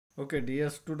Okay, dear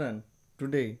student,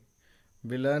 today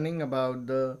we're learning about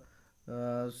the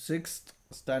sixth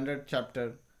standard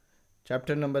chapter,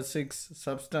 chapter number 6,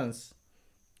 substance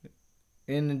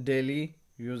in daily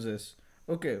uses.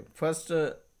 Okay, first,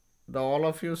 the all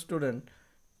of you student,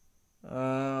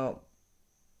 uh,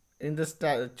 in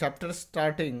the chapter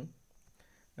starting,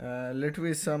 let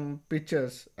me some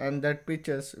pictures, and that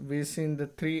pictures we seen the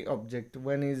three object.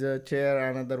 One is a chair,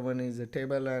 another one is a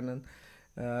table, and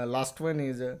last one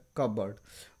is a cupboard.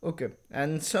 Okay,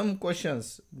 and some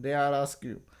questions they are ask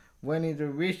you. One is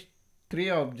which three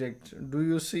objects do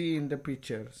you see in the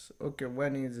pictures? Okay,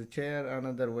 one is a chair,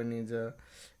 another one is a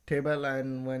table,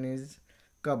 and one is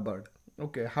cupboard.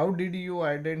 Okay, how did you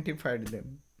identify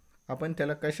them? आपण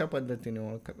त्याला कशा पद्धतीने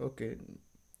ओळख okay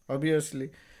obviously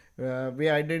we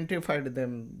identified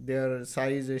them, their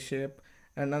size, shape,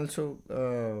 and also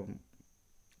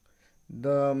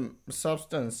the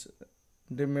substance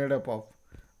they made up of.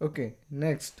 Okay,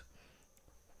 next,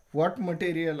 what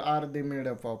material are they made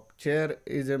up of? Chair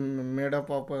is made up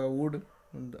of wood,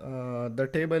 the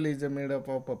table is made up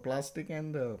of plastic,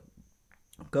 and the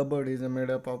cupboard is made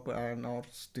up of iron or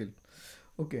steel.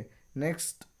 Okay,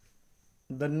 next,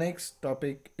 the next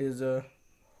topic is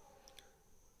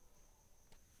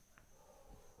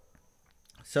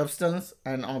substance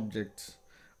and objects.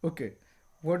 Okay,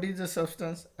 what is a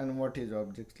substance and what is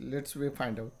object? Let's we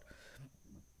find out.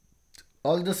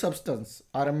 All the substance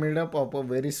are made up of a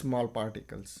very small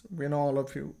particles. We know all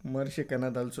of you. Maharishi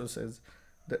Kanad also says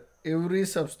that every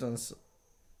substance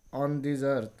on this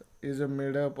earth is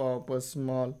made up of a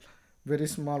small, very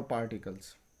small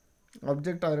particles.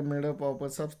 Objects are made up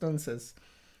of substances.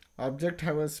 Objects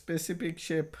have a specific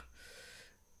shape.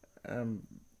 Um,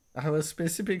 have a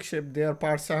specific shape. Their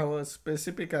parts have a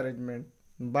specific arrangement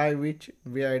by which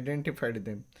we identified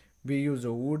them. We use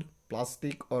a wood,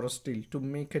 plastic, or steel to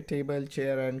make a table,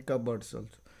 chair, and cupboards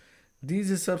also.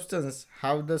 These substances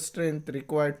have the strength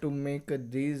required to make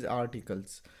these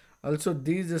articles. Also,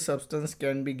 these substances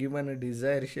can be given a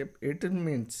desired shape. It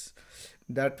means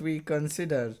that we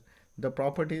consider the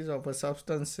properties of a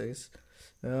substances,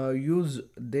 use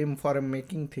them for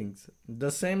making things.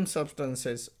 The same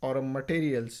substances or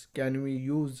materials can be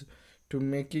used to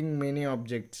making many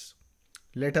objects.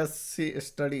 Let us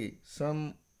study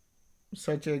some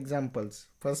such examples.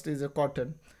 First is a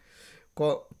cotton,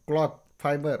 cloth,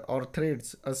 fiber or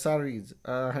threads, a saris,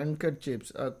 a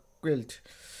handkerchiefs, a quilt,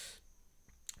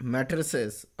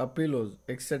 mattresses, a pillows,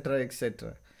 etc.,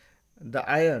 etc. The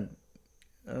iron,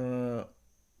 uh,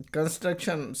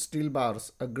 construction steel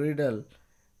bars, a griddle,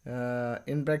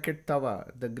 in bracket tawa,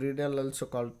 the griddle also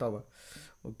called tawa.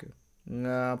 Okay,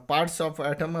 parts of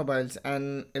automobiles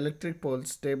and electric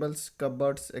poles, tables,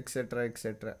 cupboards, etc.,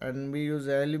 etc. And we use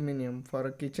aluminium for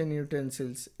kitchen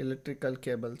utensils, electrical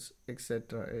cables,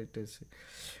 etc. etc.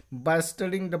 By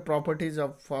studying the properties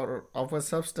of a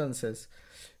substances,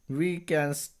 we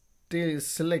can still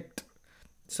select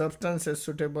substances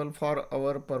suitable for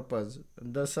our purpose.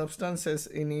 The substances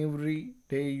in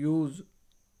everyday use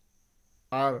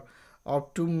are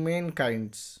of two main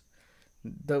kinds.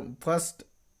 The first,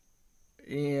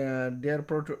 there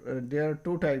are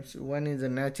two types. One is a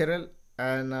natural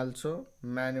and also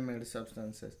man-made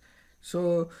substances.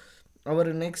 So our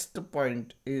next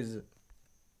point is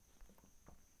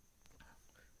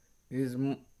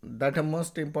that a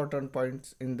most important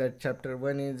points in that chapter.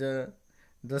 One is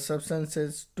the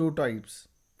substances two types.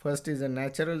 First is a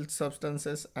natural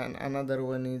substances and another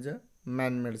one is a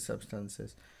man-made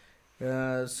substances.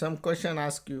 Some question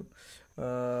ask you,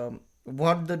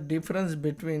 what the difference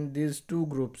between these two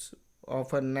groups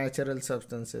of a natural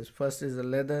substances. First is the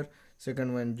leather,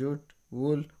 second one jute,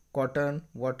 wool, cotton,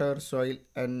 water, soil,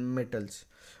 and metals.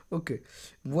 Okay,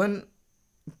 one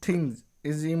thing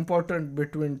is important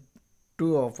between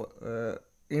two of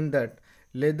in that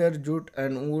leather, jute,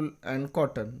 and wool and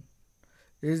cotton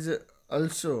is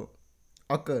also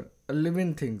occur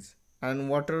living things, and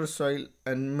water, soil,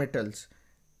 and metals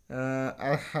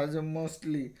has a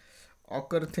mostly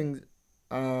occur things,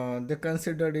 they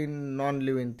considered in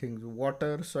non-living things,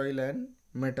 water, soil, and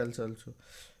metals also.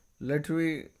 let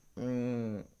we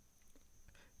um,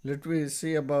 let we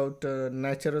see about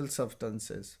natural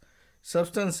substances.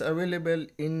 Substance available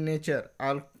in nature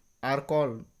are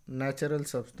called natural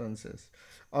substances.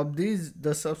 Of these,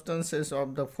 the substances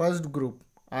of the first group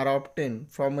are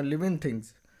obtained from living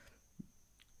things.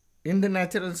 In the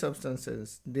natural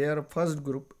substances, their first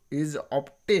group is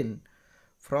obtained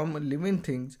from living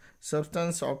things.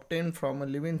 Substance obtained from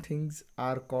living things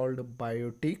are called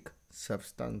biotic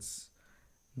substance.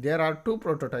 there are two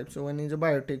prototypes. One is a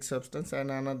biotic substance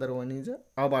and another one is a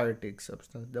abiotic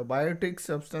substance. The biotic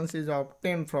substance is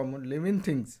obtained from living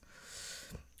things.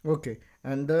 Okay,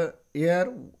 and the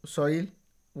air, soil,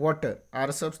 water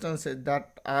are substances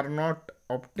that are not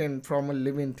obtained from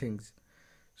living things.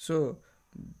 So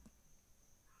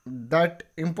that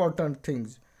important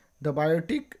things, the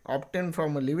biotic obtained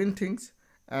from living things,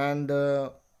 and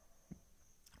the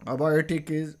abiotic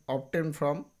is obtained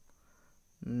from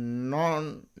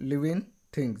non-living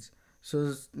things.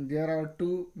 So there are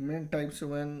two main types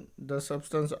when the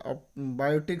substance of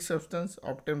biotic substance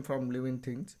obtained from living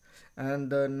things, and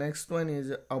the next one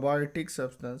is abiotic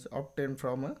substance obtained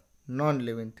from a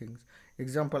non-living things.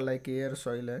 Example like air,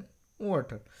 soil, and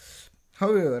water.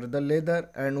 However, the leather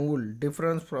and wool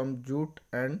differs from jute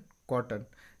and cotton.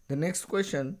 The next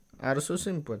question are so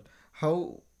simple.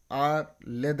 How are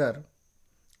leather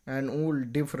and wool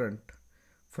different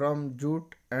from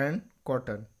jute and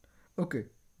cotton? Okay,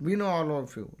 we know all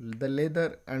of you. The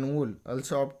leather and wool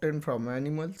also obtained from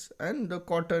animals, and the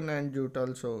cotton and jute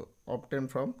also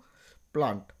obtained from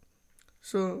plant.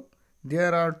 So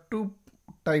there are two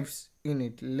types in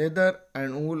it. Leather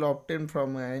and wool obtained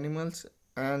from animals,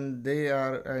 and they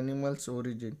are animals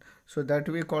origin. So that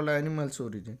we call animals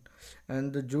origin.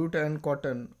 And the jute and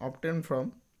cotton obtained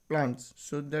from plants.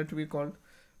 So that we call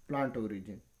plant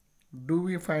origin. Do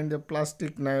we find the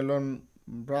plastic, nylon,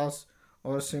 brass,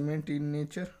 or cement in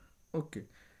nature? Okay.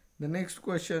 The next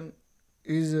question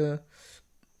is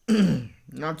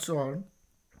not so hard.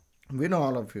 We know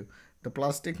all of you. The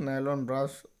plastic, nylon,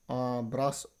 brass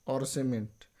or cement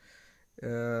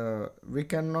we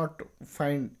cannot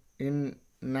find in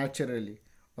naturally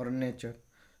or nature.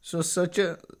 So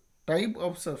type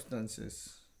of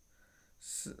substances,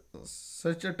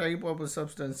 such a type of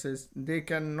substances, they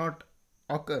cannot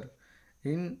occur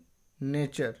in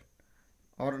nature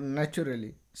or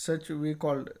naturally. Such we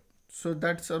called, so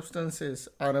that substances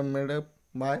are made up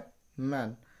by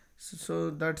man. So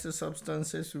that's the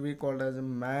substances we call as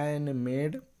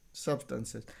man-made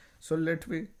substances. So let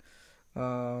me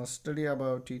study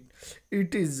about it.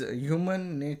 It is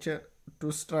human nature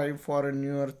to strive for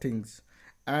newer things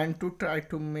and to try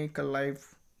to make a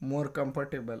life more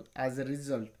comfortable as a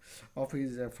result of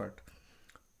his effort.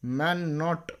 Man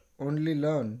not only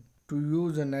learn to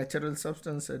use a natural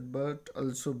substances but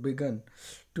also began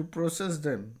to process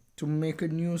them to make a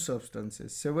new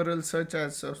substances. Several such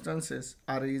as substances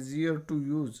are easier to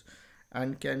use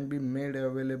and can be made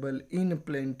available in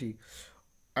plenty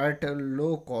at a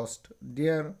low cost.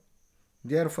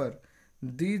 Therefore,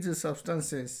 these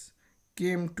substances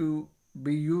came to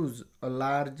be used a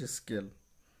large scale.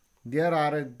 There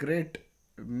are a great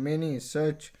many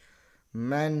such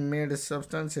man-made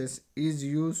substances is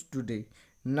used today.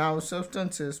 Now,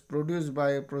 substances produced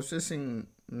by processing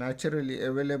naturally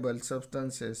available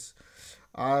substances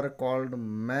are called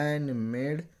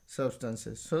man-made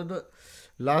substances. So, the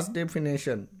last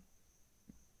definition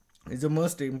is the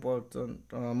most important,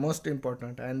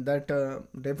 and that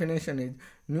definition is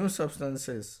new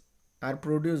substances are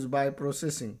produced by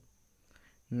processing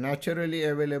naturally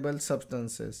available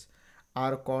substances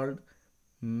are called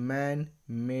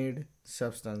man-made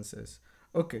substances.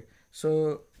 Okay,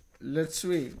 so let's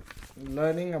be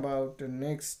learning about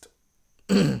next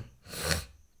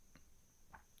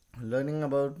learning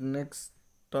about next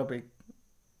topic,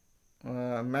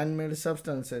 man-made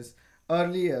substances.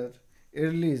 Earlier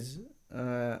Earlies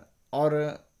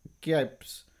or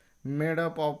capes made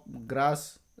up of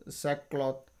grass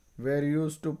sackcloth were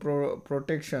used to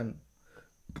protection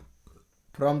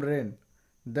from rain.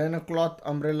 Then cloth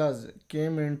umbrellas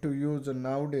came into use.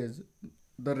 Nowadays,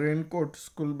 the raincoat,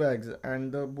 school bags,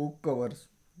 and the book covers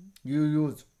you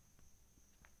use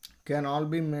can all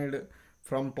be made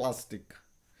from plastic.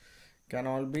 Can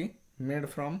all be made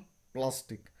from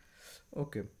plastic.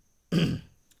 Okay.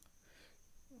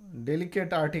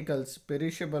 Delicate articles,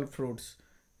 perishable fruits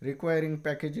requiring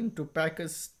packaging to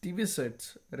package TV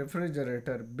sets,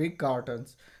 refrigerator, big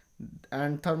cartons,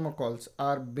 and thermocols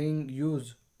are being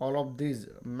used. All of these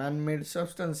man-made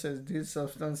substances. These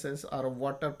substances are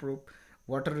waterproof,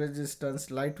 water resistant,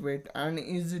 lightweight, and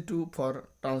easy to for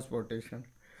transportation.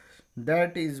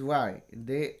 That is why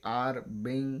they are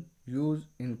being used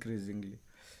increasingly.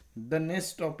 The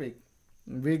next topic,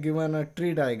 we given a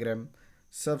tree diagram,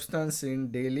 substance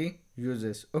in daily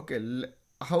uses. Okay,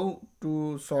 how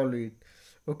to solve it?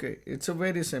 Okay, it's a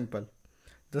very simple.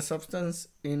 The substance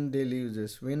in daily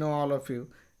uses, we know all of you,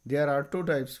 there are two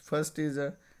types. First is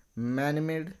a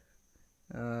man-made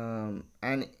and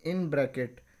in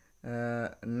bracket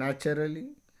naturally,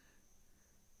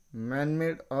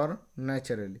 man-made or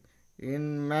naturally.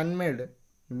 In man-made,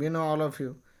 we know all of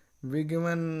you. We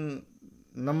given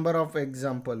number of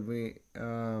example, we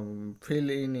fill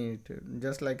in it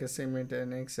just like a cement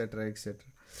and etc etc.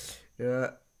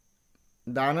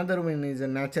 The another one is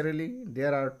naturally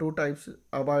there are two types,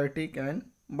 abiotic and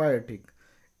biotic.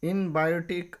 In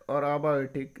biotic or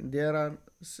abiotic there are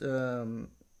um,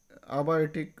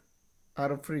 abiotic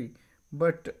are free,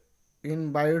 but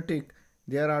in biotic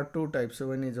there are two types. So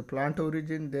one is a plant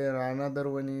origin, there another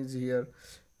one is here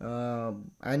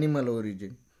animal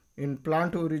origin. In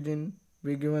plant origin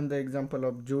we given the example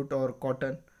of jute or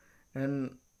cotton,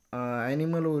 and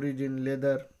animal origin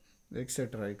leather,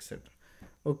 etc etc.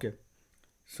 Okay,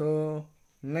 so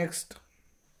next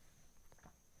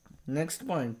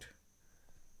point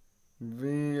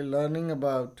we learning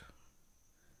about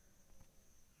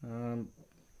um,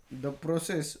 the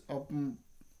process of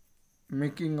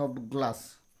making of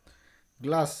glass.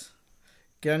 Glass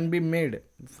can be made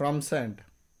from sand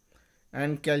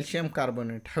and calcium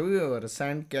carbonate. However,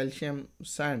 sand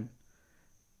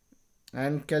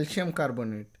and calcium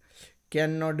carbonate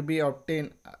cannot be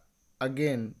obtained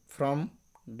again from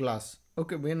glass.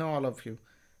 Okay, we know all of you.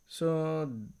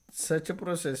 So such a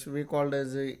process we called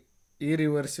as a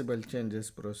irreversible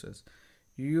changes process.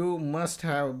 You must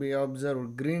have be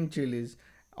observed green chilies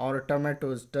or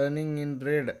tomatoes turning in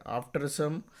red after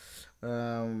some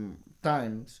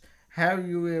times. Have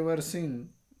you ever seen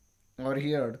or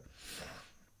heard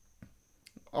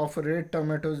of red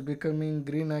tomatoes becoming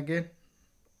green again?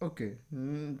 Okay,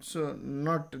 so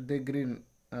not the green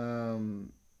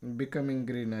becoming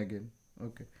green again.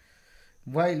 Okay.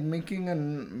 While making a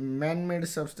man-made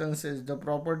substances, the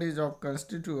properties of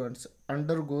constituents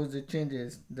undergoes the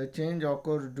changes. The change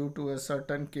occurs due to a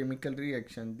certain chemical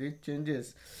reaction. These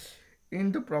changes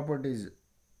in the properties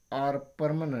are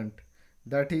permanent.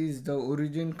 That is, the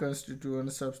origin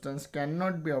constituent substance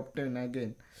cannot be obtained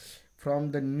again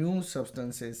from the new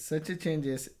substances. Such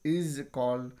changes is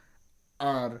called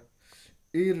are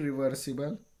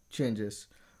irreversible changes.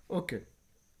 Okay,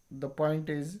 the point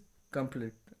is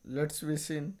complete. Let's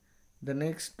listen the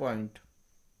next point.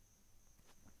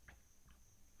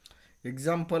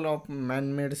 Example of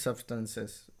man-made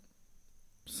substances.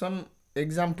 Some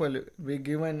example we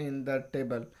given in that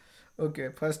table. Okay,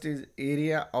 first is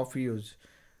area of use.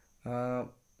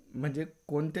 म्हणजे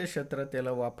कोणत्या क्षेत्रात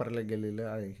त्याला वापरलं गेलेलं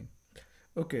आहे.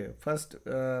 Okay, first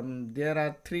there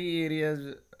are three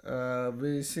areas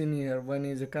we seen here. One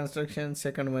is construction,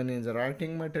 second one is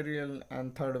writing material,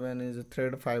 and third one is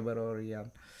thread, fiber or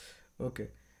yarn. Okay,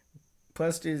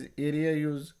 first is area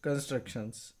use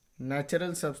constructions.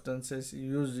 Natural substances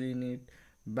used in it: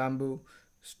 bamboo,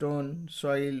 stone,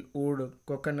 soil, wood,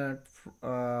 coconut,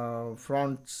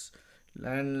 fronds,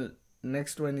 and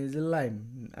next one is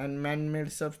lime. And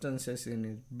man-made substances in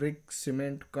it: brick,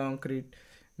 cement, concrete,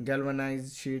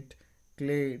 galvanized sheet,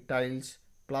 clay, tiles,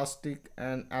 plastic,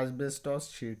 and asbestos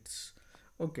sheets.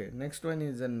 Okay, next one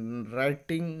is a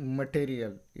writing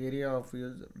material. Area of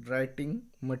use: writing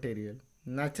material.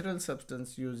 Natural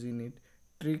substance used in it: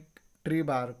 tree, tree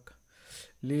bark,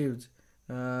 leaves,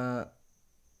 uh,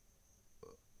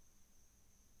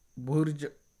 bhurj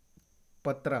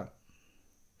patra,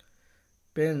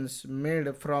 pens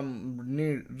made from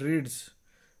reeds,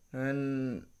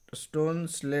 and stone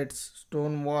slates,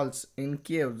 stone walls in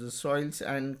caves, soils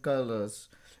and colors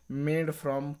made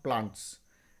from plants,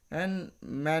 and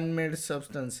man-made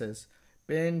substances: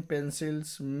 pen,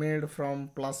 pencils made from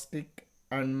plastic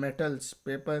and metals,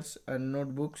 papers and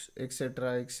notebooks,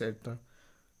 etc. etc.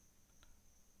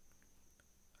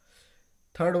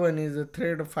 Third one is a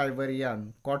thread, fiber,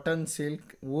 yarn, cotton,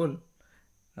 silk, wool.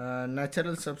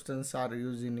 Natural substance are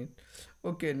used in it.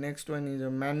 Okay, next one is a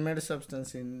man-made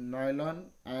substance in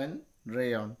nylon and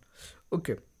rayon.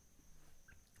 Okay,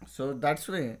 so that's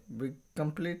why we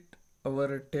complete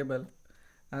our table,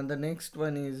 and the next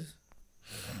one is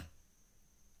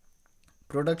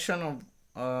production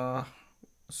of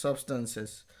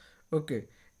substances. Okay,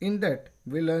 in that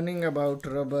we learning about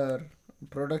rubber,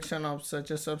 production of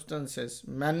such a substances,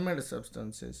 man-made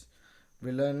substances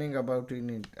we learning about in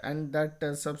it, and that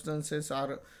substances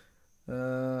are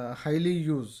highly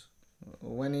used.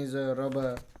 One is a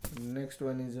rubber, next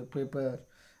one is a paper,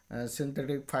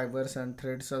 synthetic fibers and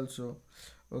threads also.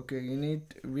 Okay, in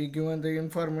it we given the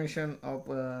information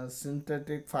of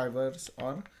synthetic fibers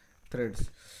or threads.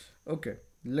 Okay,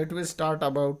 let me start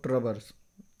about rubbers.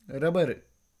 Rubber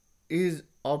is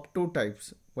of two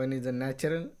types. One is a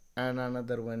natural and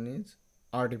another one is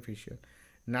artificial.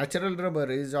 Natural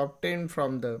rubber is obtained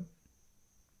from the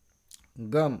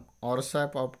gum or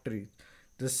sap of trees.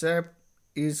 The sap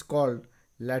is called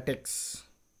latex,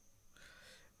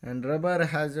 and rubber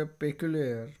has a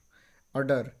peculiar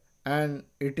odor, and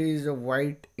it is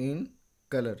white in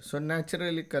color. So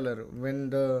naturally color when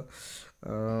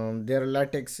their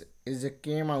latex is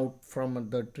came out from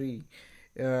the tree,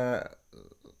 uh,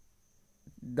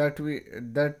 that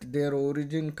their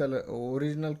original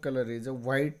color is a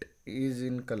white is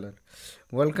in color.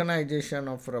 Vulcanization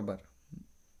of rubber.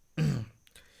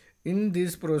 In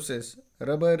this process,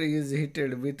 rubber is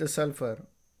heated with sulfur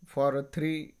for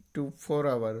 3 to 4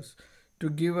 hours to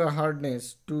give a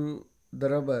hardness to the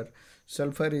rubber.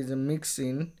 Sulfur is mixed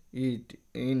in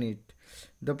it.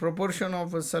 The proportion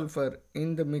of sulfur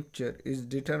in the mixture is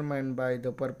determined by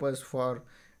the purpose for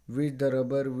which the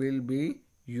rubber will be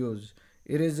used.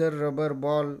 Eraser, rubber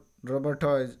ball, rubber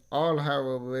toys all have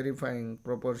a varying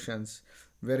proportions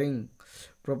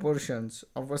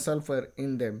of sulfur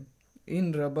in them.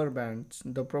 In rubber bands,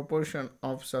 the proportion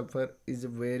of sulfur is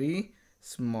very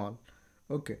small.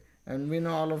 Okay, and we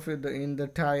know all of it in the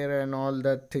tire and all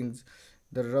that things.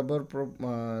 The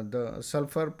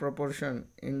sulfur proportion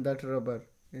in that rubber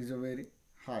is very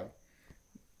high.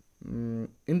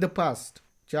 In the past,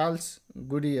 Charles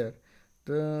Goodyear,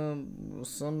 the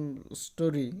some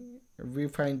story we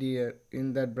find here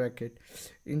in that bracket.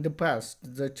 In the past,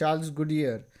 the Charles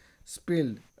Goodyear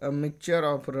spilled a mixture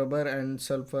of rubber and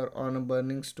sulfur on a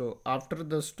burning stove. After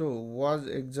the stove was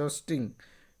exhausting,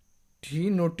 he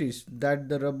noticed that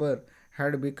the rubber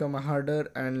had become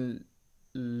harder and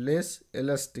less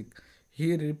elastic.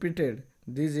 He repeated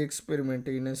this experiment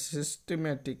in a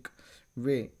systematic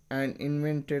way and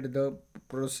invented the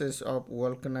process of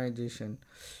vulcanization.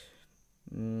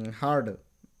 Hard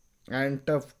and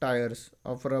tough tires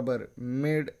of rubber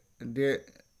made the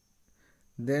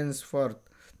thenceforth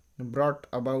brought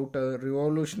about a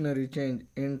revolutionary change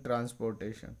in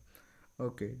transportation.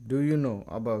 Okay, do you know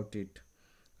about it?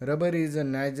 Rubber is a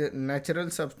natural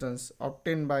substance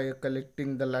obtained by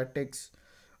collecting the latex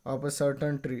of a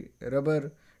certain tree.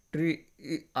 Rubber trees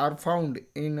are found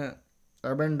in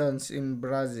abundance in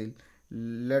Brazil.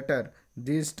 Later,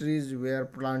 these trees were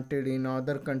planted in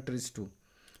other countries too.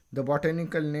 The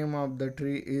botanical name of the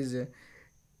tree is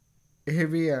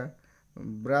Hevea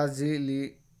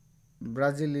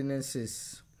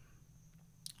brasiliensis.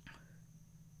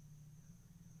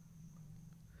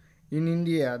 In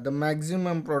India, the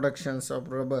maximum productions of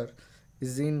rubber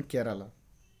is in Kerala.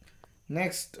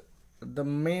 Next, the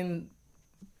main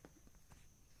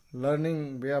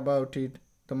learning way about it,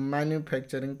 the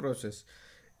manufacturing process.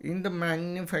 In the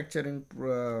manufacturing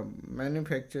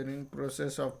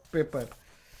process of paper,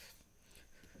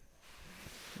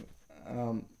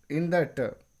 in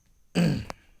that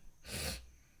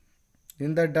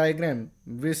in the diagram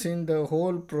we seen the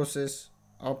whole process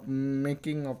of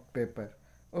making of paper.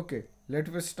 Okay, let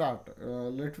we start.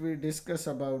 Let we discuss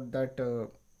about that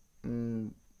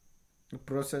mm,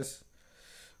 process.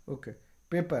 Okay,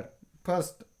 paper.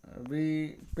 First,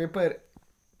 we paper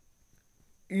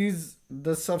is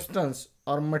the substance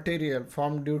or material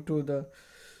formed due to the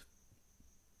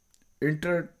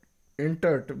inter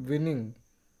intertwining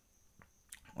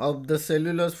of the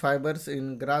cellulose fibers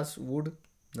in grass, wood,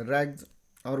 rags,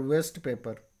 or waste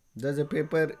paper. Thus, a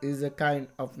paper is a kind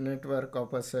of network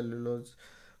of a cellulose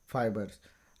fibers.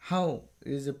 How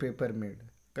is a paper made?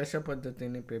 कशा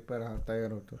पद्धतीने paper हा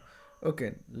तयार होतो?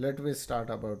 Okay, let me start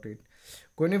about it.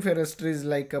 Coniferous trees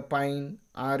like a pine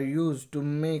are used to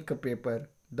make a paper.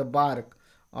 The bark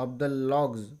of the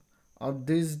logs of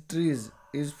these trees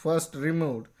is first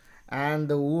removed and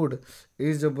the wood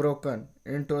is broken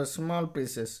into small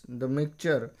pieces. The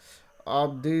mixture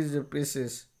of these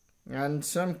pieces and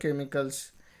some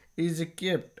chemicals is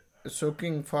kept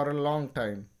soaking for a long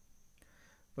time.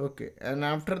 Okay, and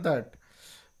after that,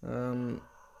 um,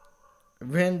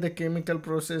 when the chemical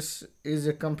process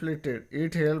is completed,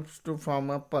 it helps to form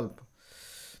a pulp.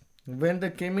 When the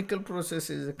chemical process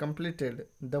is completed,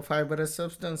 the fibrous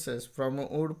substances from a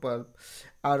wood pulp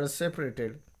are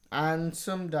separated and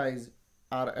some dyes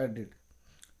are added.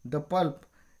 The pulp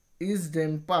is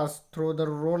then passed through the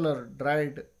roller,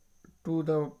 dried to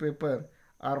the paper,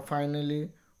 are finally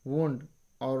wound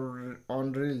or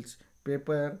on reels.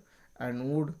 Paper and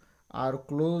wood are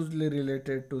closely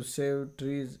related. To save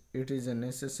trees, it is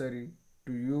necessary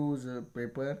to use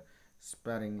paper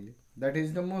sparingly. That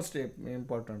is the most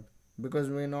important, because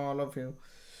we know all of you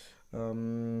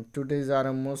today's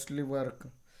are mostly work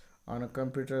on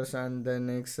computers and then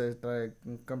etc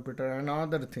computer and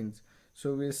other things,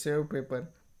 so we save paper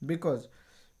because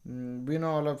we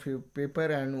know all of you paper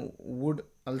and wood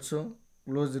also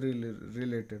closely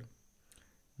related,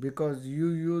 because you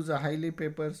use highly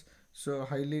papers, so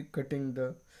highly cutting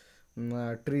the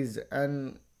trees,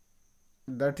 and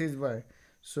that is why.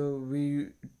 so we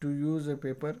to use a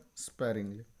paper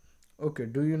sparingly. Okay,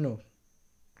 do you know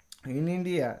in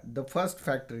India the first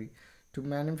factory to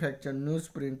manufacture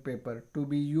newsprint paper to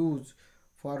be used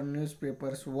for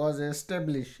newspapers was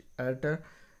established at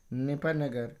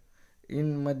Nipanagar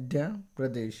in Madhya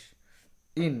Pradesh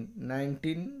in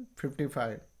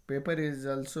 1955. Paper is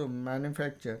also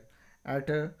manufactured at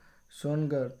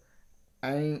Songar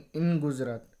and in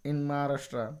Gujarat. In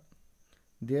Maharashtra,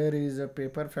 there is a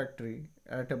paper factory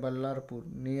at Ballarpur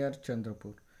near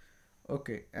Chandrapur.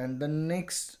 Okay, and the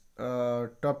next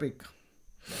topic.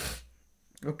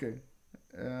 Okay,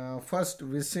 first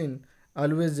we seen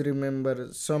always remember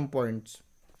some points.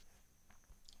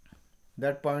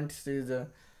 That points is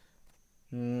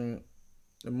mm,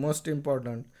 most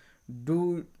important.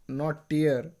 Do not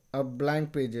tear up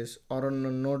blank pages or on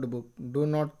a notebook. Do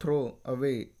not throw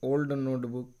away old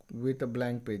notebook with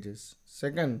blank pages.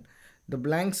 Second, the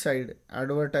blank side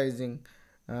advertising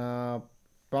uh,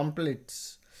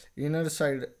 pamphlets, inner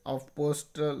side of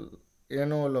postal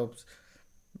envelopes,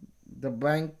 the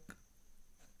blank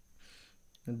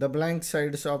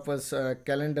sides of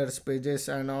calendars, pages,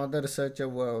 and other such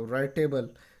writable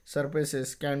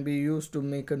surfaces can be used to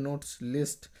make a notes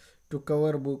list, to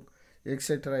cover book,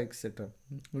 etc. etc.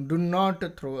 Do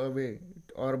not throw away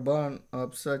or burn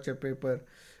up such a paper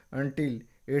until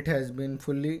it has been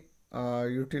fully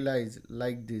utilized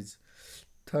like this.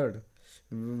 Third,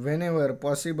 whenever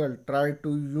possible, try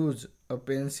to use a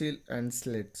pencil and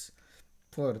slates.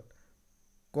 Fourth,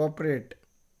 cooperate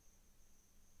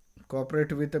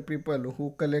cooperate with the people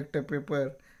who collect a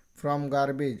paper from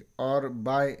garbage or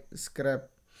buy scrap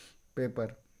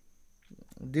paper.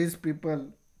 These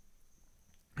people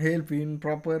help in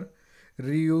proper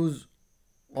reuse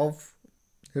of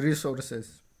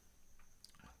resources.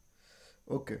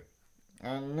 Okay,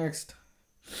 and next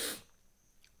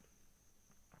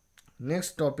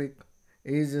topic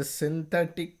is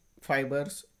synthetic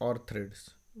fibers or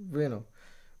threads. We know.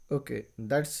 Okay,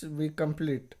 that's we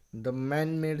complete the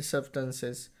man-made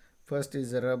substances. First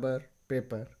is rubber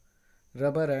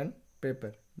and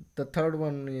paper. The third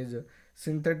one is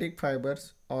synthetic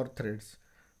fibers or threads.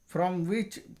 From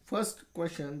which first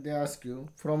question they ask you,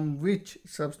 from which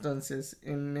substances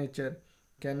in nature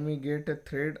can we get a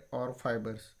thread or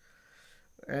fibers?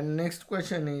 And next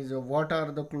question is what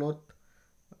are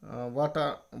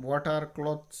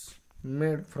clothes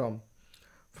made from?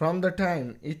 From the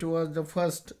time it was the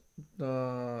first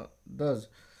thus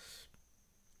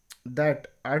that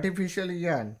artificial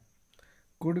yarn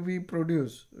could be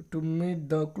produced to meet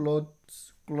the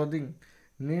clothing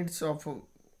needs of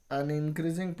an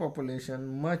increasing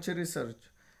population, much research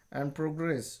and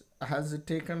progress has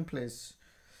taken place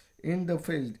in the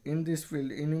field. In this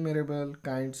field, innumerable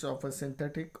kinds of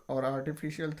synthetic or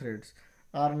artificial threads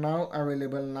are now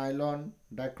available: nylon,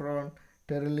 dacron,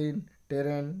 terylene,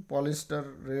 terene, polyester,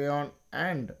 rayon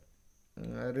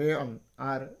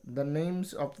are the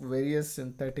names of various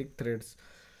synthetic threads.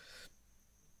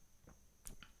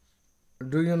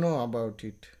 Do you know about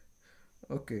it?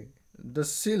 Okay. The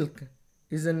silk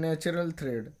is a natural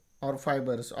thread or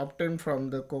fibers obtained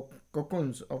from the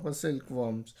cocoons of a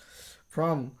silkworms.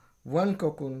 From one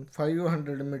cocoon,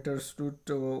 500 meters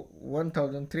to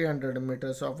 1300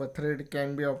 meters of a thread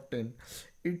can be obtained.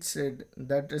 It said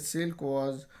that silk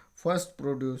was first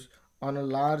produced on a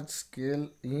large scale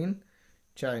in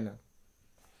China.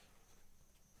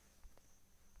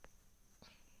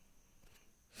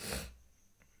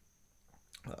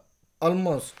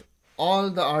 Almost all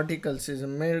the articles is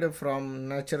made from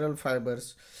natural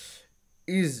fibers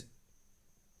is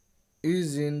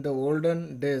is in the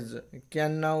olden days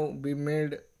can now be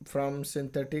made from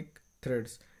synthetic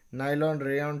threads. Nylon,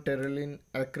 rayon, terylene,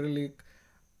 acrylic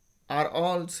are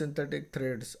all synthetic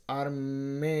threads. Are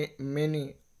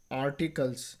many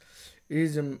articles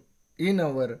is in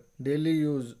our daily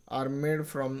use are made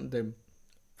from them.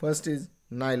 First is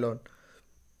nylon.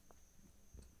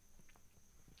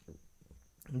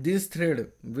 These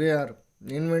threads were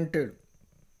invented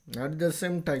at the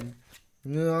same time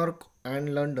New York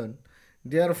and London.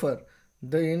 Therefore,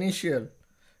 the initial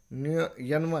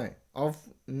NY of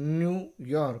New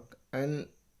York and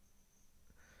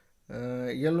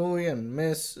LON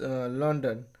Mass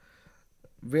London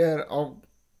were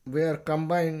were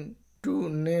combined to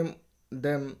name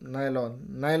them nylon.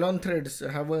 Nylon threads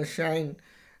have a shine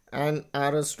and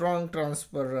are a strong,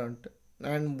 transparent,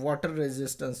 and water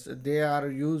resistance. They are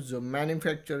used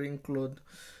manufacturing clothes,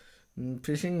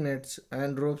 fishing nets,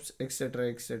 and ropes, etc.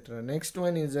 etc. Next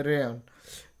one is rayon.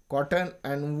 Cotton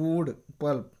and wood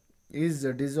pulp is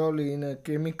dissolved in a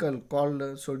chemical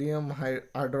called sodium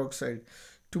hydroxide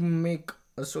to make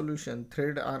a solution.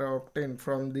 Thread are obtained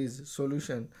from these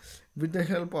solution with the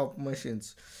help of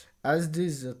machines. As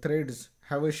these threads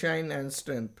have a shine and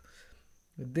strength,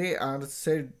 they are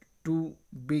said to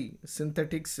be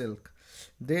synthetic silk.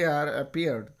 They are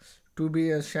appeared to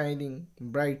be a shining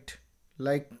bright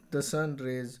like the sun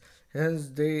rays, hence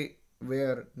they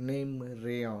were named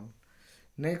rayon.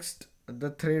 Next, the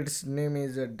thread's name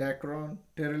is dacron,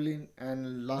 terylene,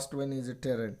 and last one is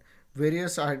terran.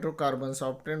 Various hydrocarbons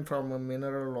obtained from a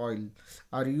mineral oil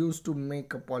are used to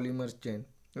make a polymer chain.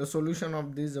 A solution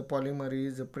of this polymer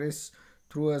is pressed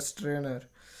through a strainer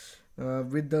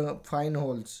with the fine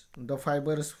holes. The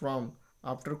fibers from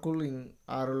after cooling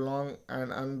are long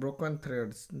and unbroken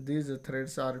threads. These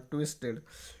threads are twisted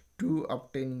to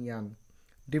obtain yarn.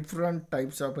 Different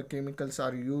types of chemicals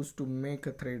are used to make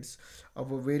threads of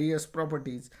various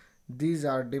properties. These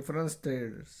are different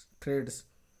threads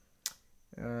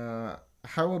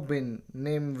have been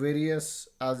named various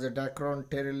as a dacron,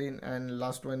 terylene, and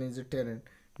last one is a terran.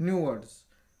 New words.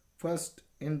 First,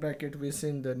 in bracket, we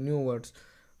see the new words.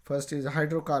 First is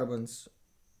hydrocarbons,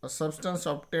 a substance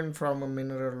obtained from a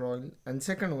mineral oil, and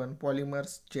second one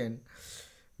polymers chain,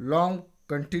 long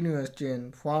continuous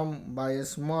chain formed by a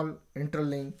small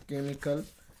interlinked chemical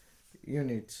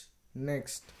units.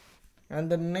 Next, and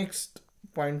the next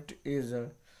point is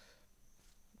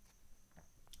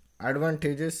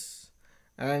advantages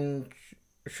and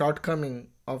shortcoming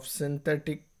of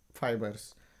synthetic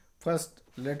fibers. First,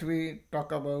 let me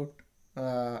talk about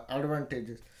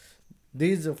advantages.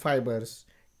 These fibers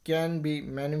can be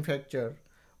manufactured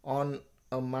on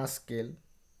a mass scale.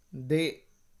 They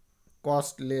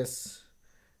cost less.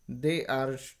 They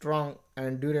are strong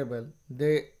and durable.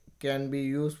 They can be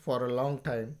used for a long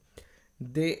time.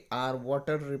 They are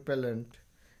water repellent,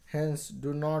 hence uh,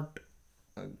 do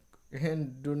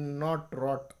not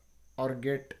rot or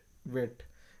get wet.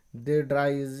 They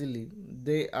dry easily.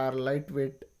 They are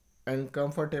lightweight and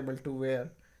comfortable to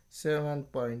wear.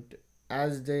 7th point,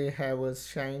 as they have a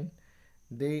shine,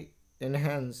 they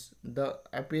enhance the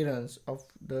appearance of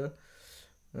the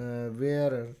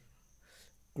wearer.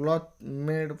 Cloth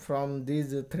made from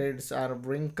these threads are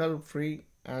wrinkle free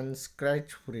and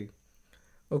scratch free.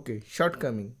 Okay,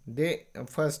 shortcoming. They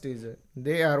first is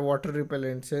they are water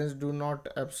repellent, since do not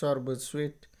absorb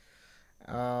sweat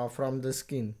from the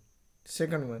skin.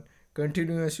 Second one,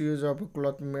 continuous use of a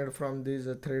cloth made from this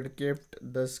thread kept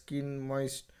the skin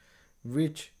moist,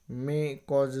 which may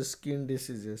cause skin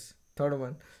diseases. Third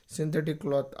one, synthetic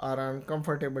cloth are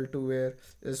uncomfortable to wear,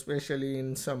 especially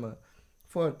in summer.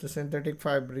 Fourth, synthetic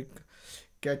fabric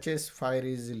catches fire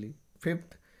easily.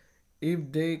 Fifth, if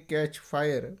they catch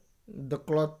fire, the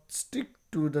cloth stick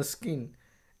to the skin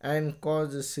and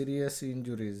cause serious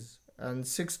injuries. And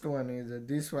sixth one is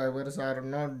these fibers are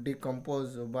not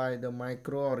decomposed by the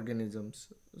microorganisms.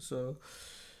 So,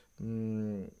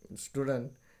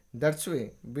 student, that's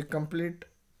way we complete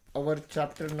our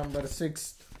chapter number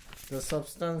 6, the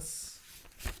substance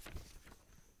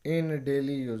in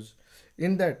daily use.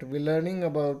 In that, we learning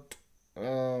about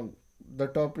the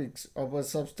topics of a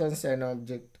substance and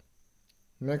object.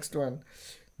 Next one,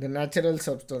 the natural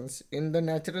substance. In the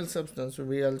natural substance,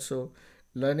 we also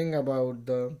learning about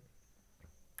the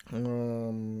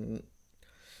um,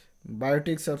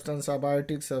 biotic substance,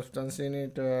 abiotic substance in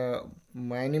it,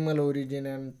 animal origin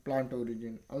and plant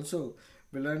origin. Also,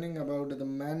 we're learning about the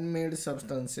man-made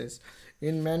substances.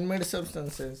 In man-made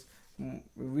substances,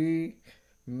 we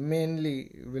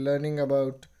mainly we're learning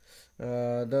about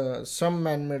the some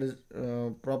man-made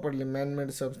properly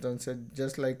man-made substances,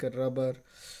 just like a rubber.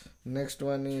 Next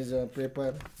one is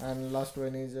paper, and last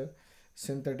one is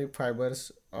synthetic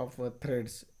fibers of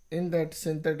threads. In that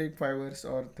synthetic fibers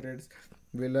or threads,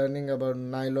 we're learning about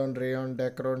nylon, rayon,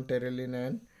 dacron, terylene,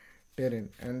 and terrain.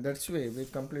 And that's way we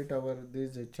complete our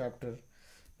this chapter.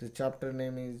 The chapter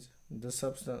name is the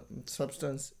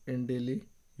substance in daily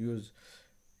use.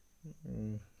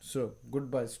 So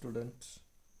goodbye, students.